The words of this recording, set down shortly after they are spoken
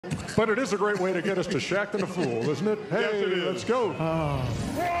But it is a great way to get us to Shaqtin a fool, isn't it? Hey, Yes, it is. let's go.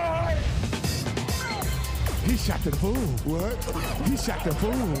 He Shaqtin the fool. What? He Shaqtin the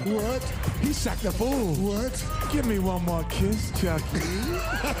fool. What? He Shaqtin the fool. What? Give me one more kiss, Chucky.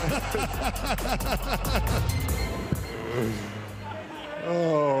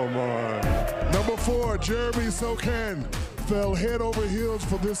 Oh, my. Number 4, Jeremy Sokan fell head over heels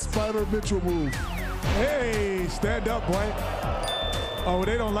for this Spider Mitchell move. Hey, stand up, boy. Oh,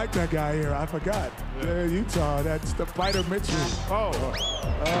 they don't like that guy here. I forgot. Yeah, Utah, that's the Spider Mitchell. Oh,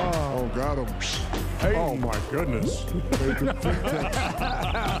 Oh, got him. Hey. oh my goodness. Well,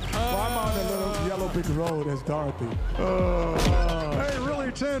 I'm on the little yellow brick road as Dorothy. Hey,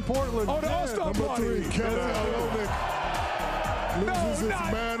 really, 10 Portland. Oh, the 10. All-Star Number party. 3, Kelly Olynyk loses his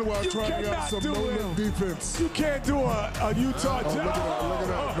man while you trying out cannot some do no-look him. defense. You can't do a Utah Oh, jump. look at that, look at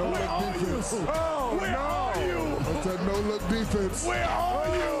that. No-look defense. Oh, where are you? That's that no-look defense. Where are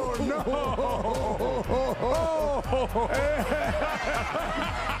you? No.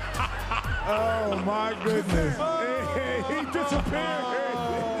 Oh, my goodness. He disappeared.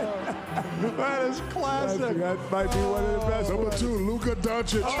 That is classic. That might be one of the best Number ones. 2, Luka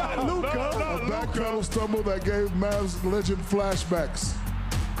Doncic. Luka. A backpedal stumble that gave Mavs legend flashbacks.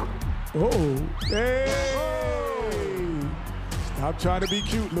 Oh. Hey. Stop trying to be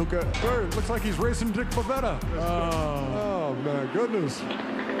cute, Luka. Third, looks like he's racing Dick Bavetta. Oh, my goodness.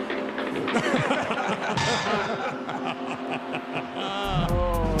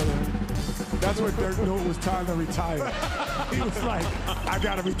 That's when Dirk knew it was time to retire. He was like, I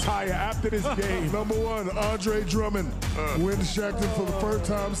gotta retire after this game. Number 1, Andre Drummond wins Shaqtin for the first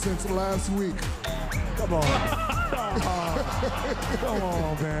time since last week. Come on. Come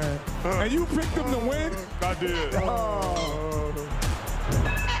on, man. And you picked him to win? I did.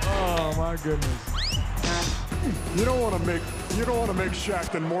 Oh my goodness. You don't want to make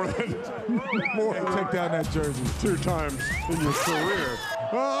Shaqtin more than Take down that jersey. 2 times in your career.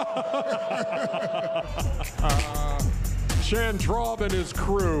 Chan Traub and his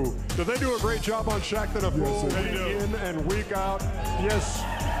crew. Do they do a great job on Shaqtin a fool? Yes, Week in and week out. Yes,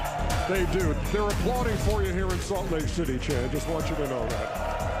 they do. They're applauding for you here in Salt Lake City, Chan. Just want you to know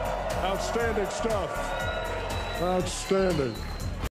that. Outstanding stuff. Outstanding.